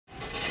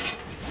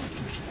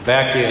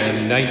Back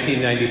in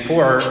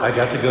 1994, I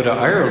got to go to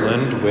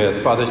Ireland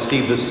with Father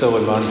Steve Visseau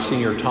and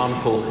Monsignor Tom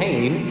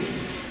Culhane.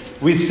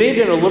 We stayed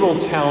in a little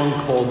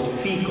town called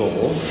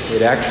Feakle.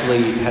 It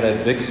actually had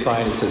a big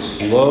sign that says,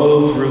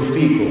 "Slow through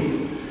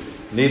Feakle."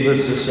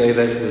 Needless to say,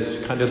 that was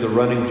kind of the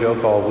running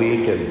joke all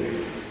week.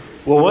 And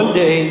well, one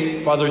day,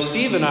 Father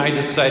Steve and I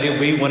decided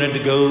we wanted to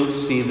go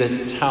see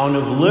the town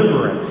of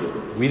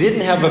Limerick. We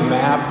didn't have a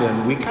map,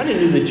 and we kind of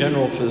knew the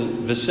general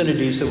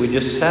vicinity, so we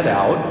just set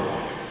out.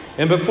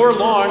 And before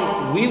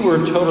long, we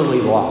were totally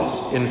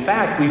lost. In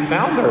fact, we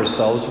found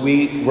ourselves,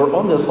 we were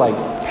on this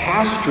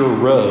pasture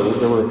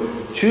road. There were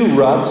two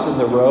ruts in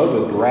the road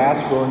with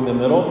grass growing in the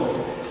middle.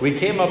 We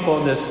came up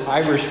on this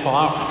Irish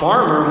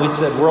farmer and we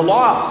said, "We're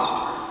lost.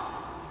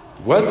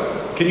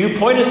 Can you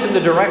point us in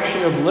the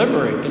direction of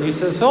Limerick?" And he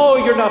says, "Oh,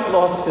 you're not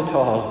lost at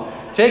all.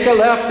 Take a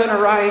left and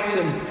a right."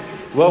 And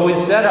well, we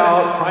set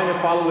out trying to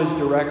follow his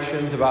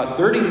directions. About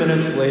 30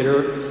 minutes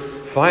later,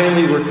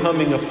 finally we're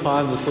coming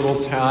upon this little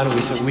town, and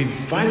we said, "We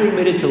finally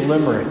made it to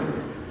Limerick."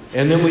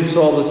 And then we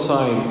saw the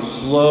sign,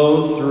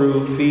 "Slow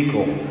through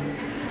Feakle."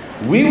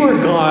 We were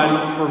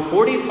gone for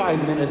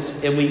 45 minutes,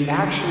 and we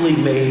actually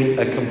made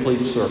a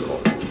complete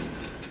circle.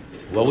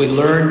 Well, we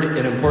learned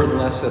an important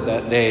lesson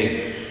that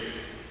day.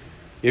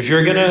 If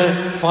you're going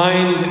to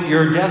find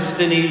your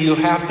destiny, you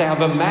have to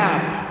have a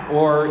map,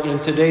 or in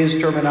today's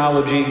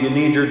terminology, you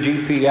need your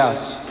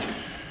GPS.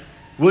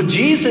 Well,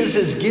 Jesus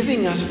is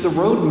giving us the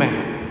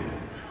roadmap.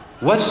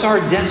 What's our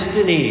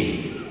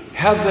destiny?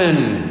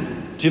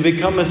 Heaven, to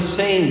become a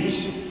saint,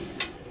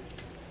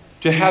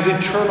 to have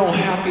eternal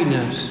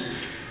happiness.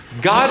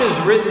 God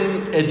has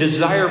written a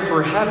desire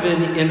for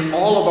heaven in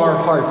all of our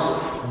hearts.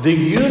 The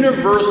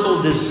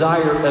universal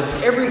desire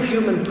of every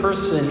human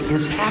person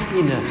is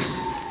happiness.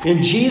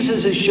 And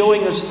Jesus is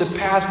showing us the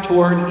path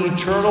toward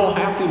eternal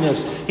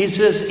happiness. He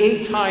says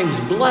 8 times,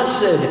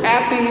 "Blessed,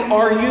 happy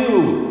are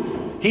you."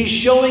 He's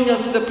showing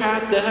us the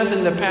path to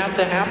heaven, the path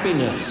to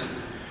happiness.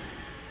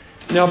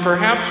 Now,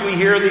 perhaps we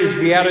hear these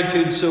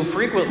Beatitudes so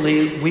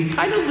frequently, we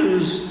kind of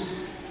lose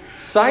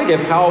sight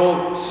of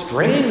how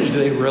strange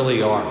they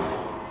really are.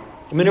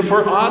 I mean, if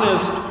we're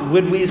honest,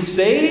 would we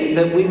say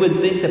that we would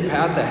think the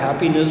path to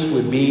happiness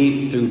would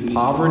be through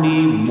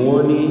poverty,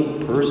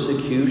 mourning,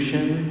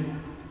 persecution?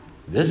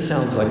 This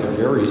sounds like a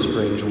very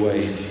strange way,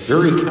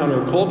 very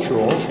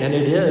countercultural, and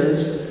it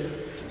is.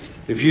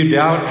 If you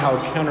doubt how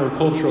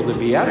countercultural the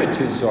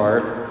Beatitudes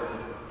are,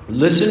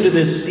 listen to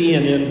this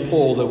CNN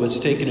poll that was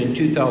taken in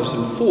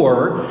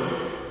 2004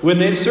 when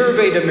they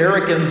surveyed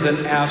Americans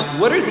and asked,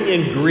 what are the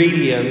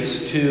ingredients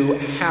to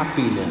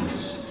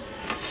happiness?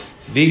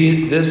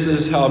 This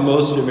is how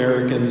most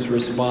Americans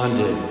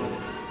responded: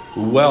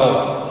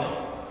 wealth,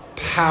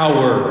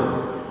 power,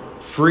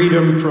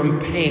 freedom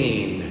from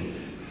pain,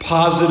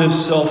 positive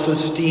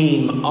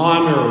self-esteem,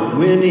 honor,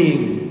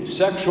 winning,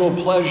 sexual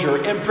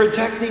pleasure, and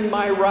protecting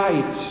my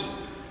rights.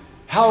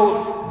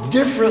 How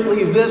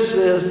differently this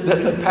is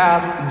than the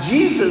path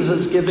Jesus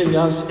is giving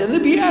us in the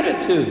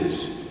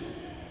Beatitudes.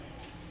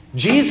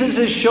 Jesus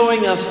is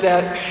showing us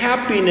that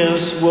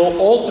happiness will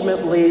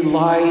ultimately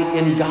lie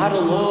in God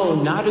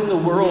alone, not in the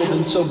world.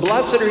 And so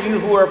blessed are you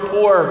who are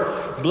poor.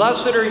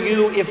 Blessed are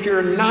you if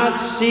you're not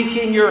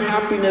seeking your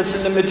happiness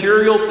in the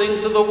material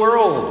things of the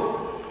world.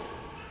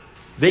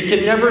 They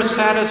can never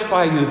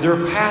satisfy you.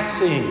 They're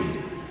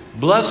passing.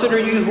 Blessed are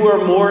you who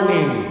are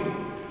mourning.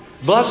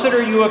 Blessed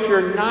are you if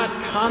you're not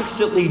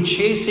constantly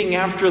chasing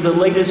after the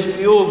latest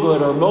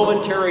feel-good or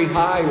momentary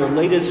high or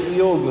latest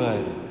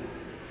feel-good.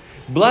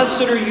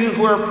 Blessed are you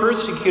who are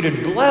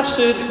persecuted.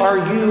 Blessed are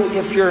you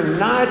if you're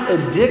not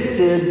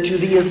addicted to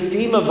the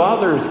esteem of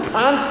others,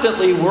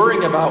 constantly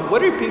worrying about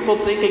what are people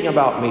thinking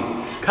about me,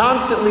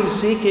 constantly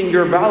seeking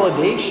your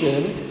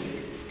validation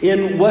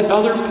in what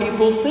other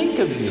people think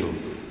of you.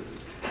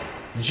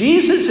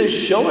 Jesus is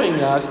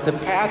showing us the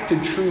path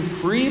to true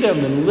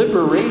freedom and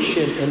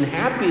liberation and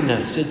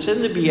happiness. It's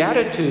in the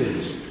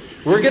Beatitudes.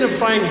 We're going to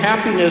find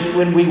happiness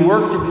when we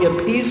work to be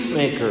a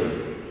peacemaker,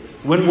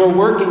 when we're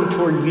working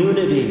toward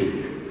unity,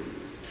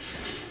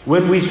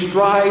 when we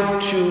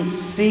strive to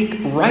seek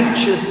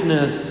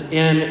righteousness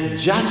and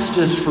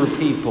justice for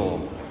people,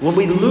 when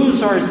we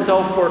lose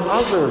ourselves for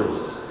others,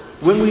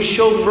 when we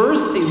show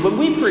mercy, when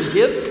we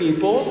forgive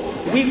people,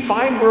 we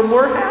find we're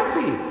more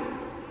happy.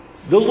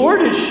 The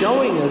Lord is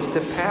showing us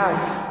the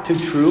path to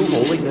true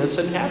holiness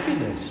and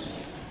happiness.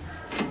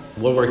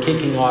 Well, we're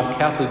kicking off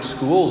Catholic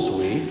Schools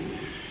Week.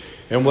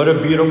 And what a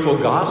beautiful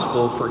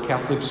gospel for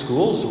Catholic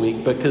Schools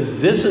Week, because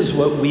this is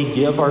what we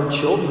give our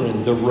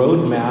children, the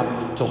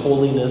roadmap to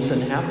holiness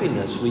and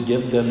happiness. We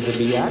give them the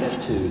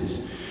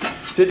Beatitudes.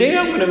 Today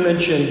I'm going to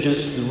mention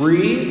just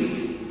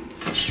 3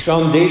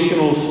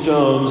 foundational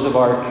stones of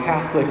our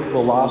Catholic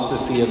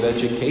philosophy of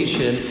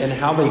education and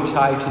how they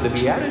tie to the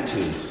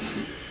Beatitudes.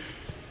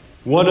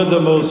 One of the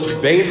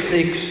most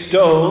basic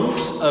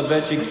stones of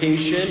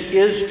education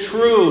is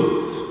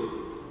truth.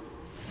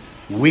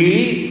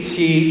 We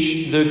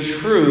teach the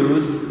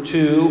truth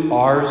to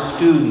our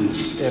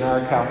students in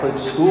our Catholic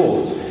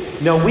schools.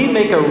 Now, we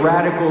make a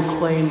radical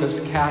claim as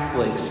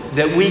Catholics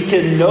that we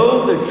can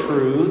know the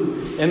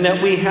truth and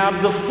that we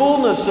have the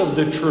fullness of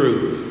the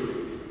truth.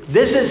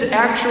 This is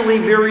actually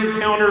very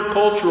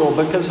countercultural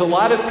because a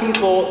lot of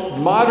people,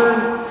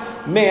 modern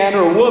man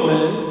or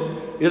woman,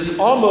 is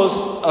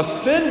almost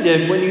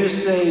offended when you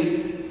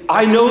say,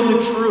 I know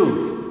the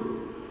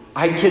truth.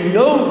 I can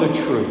know the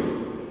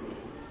truth.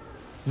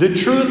 The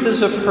truth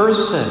is a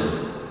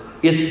person.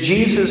 It's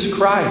Jesus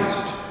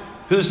Christ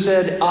who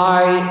said,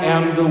 I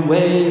am the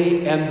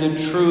way and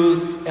the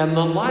truth and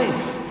the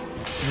life.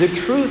 The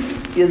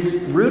truth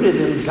is rooted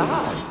in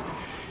God.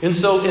 And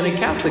so in a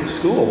Catholic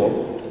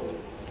school,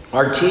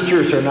 our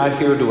teachers are not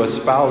here to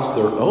espouse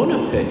their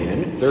own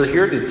opinion. They're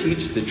here to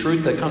teach the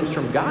truth that comes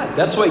from God.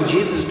 That's why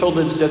Jesus told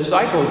his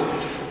disciples,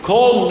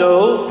 call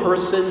no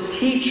person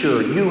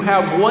teacher. You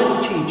have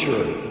one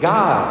teacher,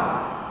 God.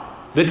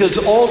 Because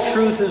all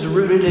truth is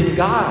rooted in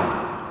God.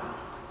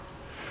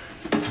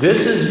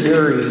 This is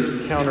very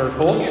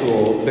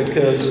countercultural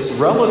because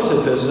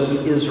relativism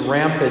is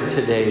rampant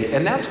today.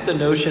 And that's the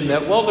notion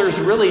that, well, there's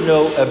really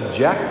no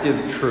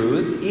objective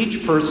truth.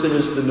 Each person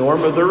is the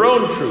norm of their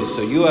own truth.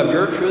 So you have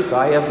your truth,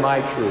 I have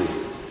my truth.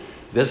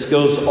 This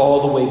goes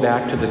all the way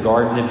back to the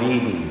Garden of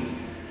Eden.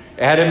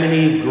 Adam and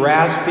Eve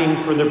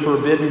grasping for the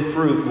forbidden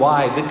fruit.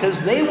 Why? Because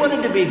they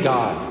wanted to be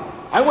God.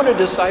 I want to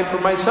decide for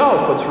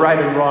myself what's right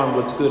and wrong,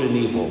 what's good and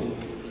evil.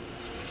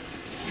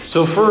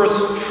 So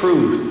first,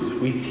 truth.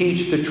 We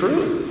teach the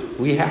truth.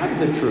 We have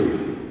the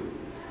truth.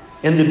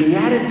 And the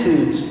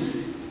Beatitudes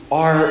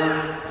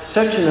are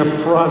such an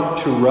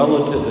affront to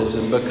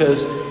relativism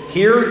because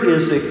here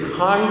is a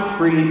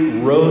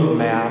concrete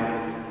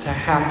roadmap to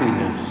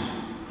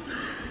happiness.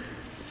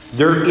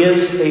 There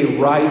is a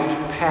right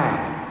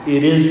path.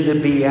 It is the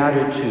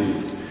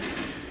Beatitudes.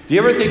 Do you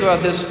ever think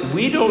about this?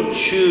 We don't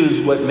choose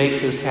what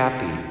makes us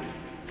happy.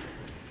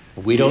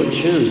 We don't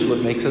choose what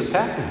makes us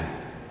happy.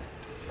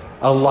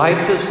 A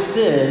life of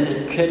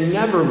sin can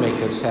never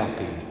make us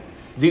happy.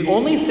 The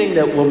only thing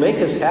that will make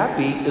us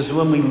happy is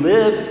when we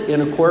live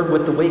in accord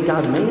with the way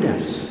God made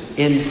us.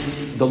 And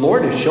the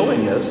Lord is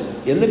showing us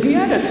in the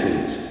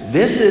Beatitudes.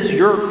 This is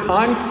your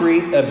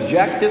concrete,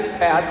 objective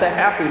path to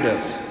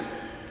happiness.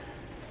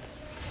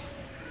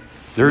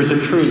 There's a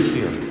truth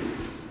here.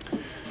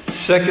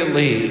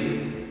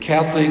 Secondly,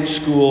 Catholic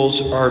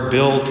schools are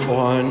built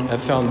on a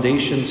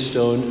foundation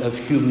stone of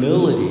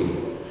humility.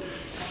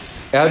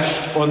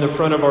 Etched on the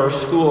front of our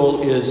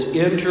school is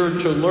enter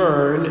to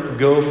learn,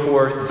 go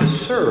forth to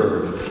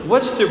serve.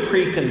 What's the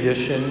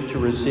precondition to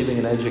receiving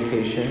an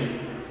education?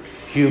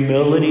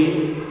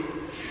 Humility.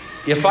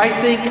 If I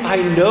think I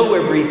know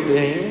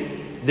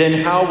everything,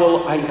 then how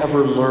will I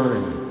ever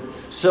learn?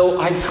 So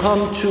I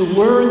come to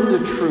learn the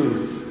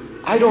truth.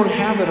 I don't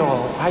have it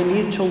all. I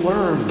need to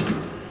learn.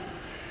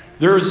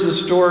 There's the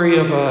story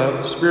of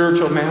a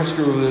spiritual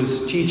master who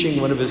was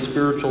teaching one of his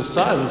spiritual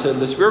sons, and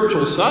the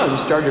spiritual son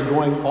started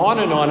going on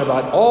and on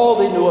about all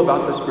they knew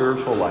about the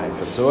spiritual life.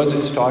 And so as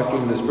he's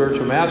talking, the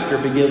spiritual master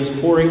begins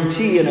pouring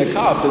tea in a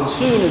cup, and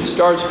soon it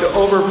starts to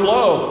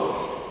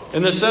overflow.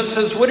 And the son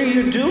says, "What are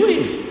you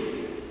doing?"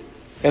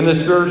 And the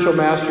spiritual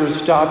master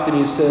stopped and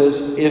he says,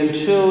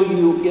 "Until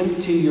you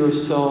empty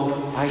yourself,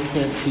 I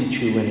can't teach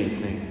you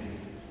anything."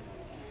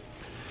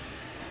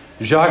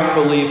 Jacques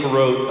Philippe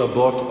wrote a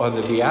book on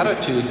the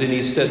Beatitudes, and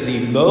he said the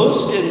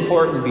most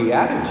important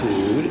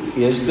Beatitude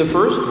is the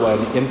first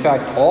one. In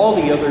fact, all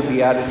the other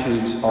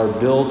Beatitudes are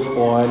built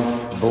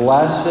on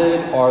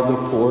blessed are the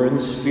poor in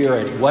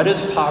spirit. What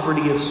does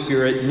poverty of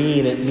spirit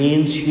mean? It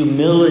means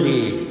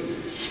humility.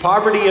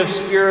 Poverty of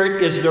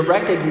spirit is the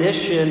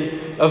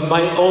recognition of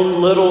my own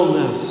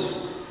littleness,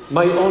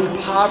 my own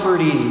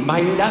poverty,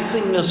 my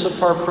nothingness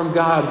apart from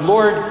God.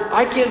 Lord,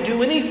 I can't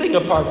do anything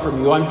apart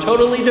from you. I'm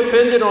totally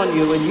dependent on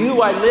you. In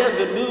you I live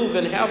and move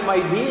and have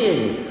my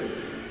being.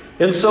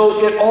 And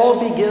so it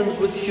all begins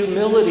with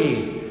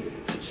humility,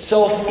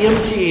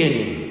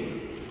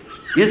 self-emptying.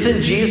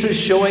 Isn't Jesus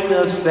showing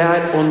us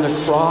that on the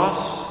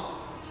cross?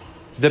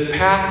 The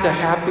path to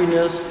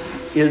happiness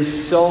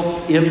is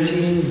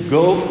self-emptying.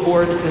 Go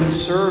forth and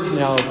serve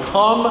now.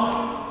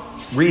 Come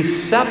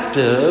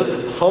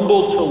receptive,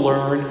 humble to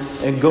learn,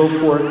 and go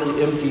forth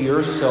to empty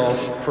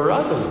yourself for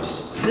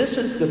others. This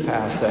is the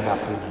path to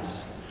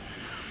happiness.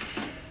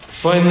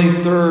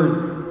 Finally,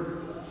 third,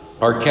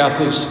 our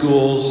Catholic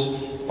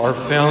schools are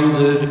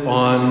founded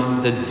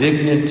on the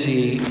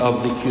dignity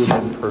of the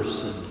human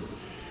person.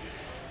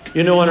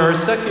 You know, in our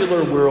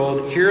secular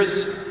world,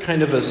 here's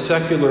kind of a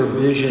secular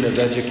vision of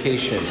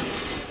education.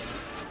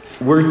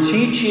 We're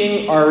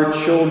teaching our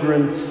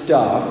children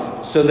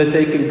stuff so that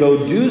they can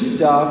go do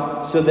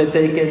stuff so that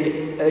they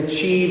can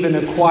achieve and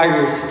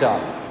acquire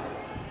stuff.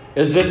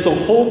 As if the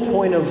whole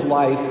point of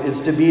life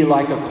is to be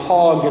like a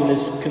cog in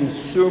this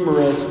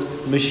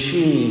consumerist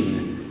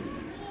machine.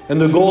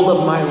 And the goal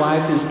of my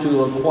life is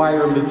to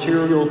acquire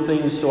material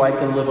things so I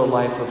can live a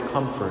life of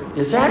comfort.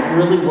 Is that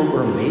really what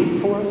we're made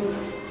for?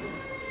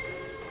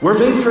 We're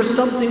made for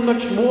something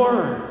much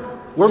more.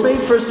 We're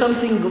made for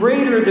something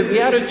greater. The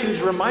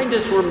Beatitudes remind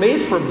us we're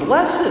made for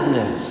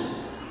blessedness,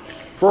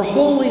 for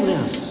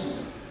holiness,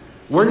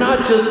 We're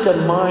not just a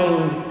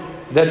mind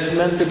that's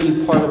meant to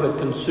be part of a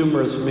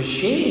consumerist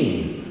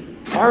machine.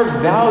 Our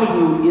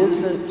value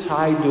isn't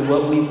tied to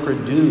what we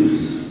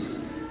produce.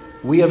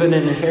 We have an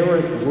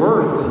inherent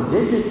worth and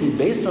dignity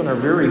based on our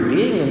very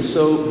being, and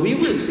so we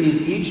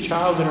receive each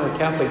child in our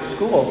Catholic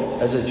school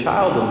as a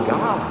child of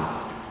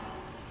God.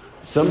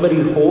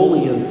 Somebody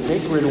holy and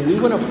sacred, and we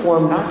want to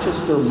form not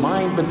just their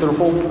mind, but their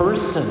whole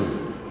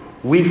person.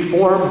 We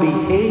form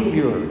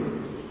behavior,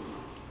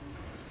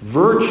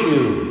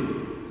 virtue,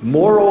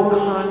 moral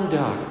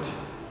conduct.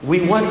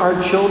 We want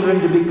our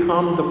children to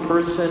become the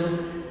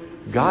person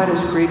God has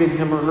created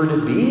him or her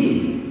to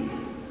be.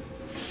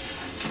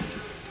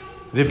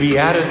 The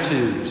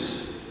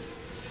Beatitudes.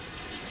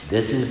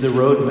 This is the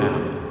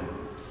roadmap.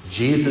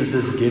 Jesus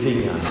is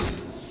giving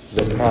us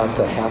the path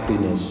to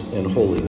happiness and holiness.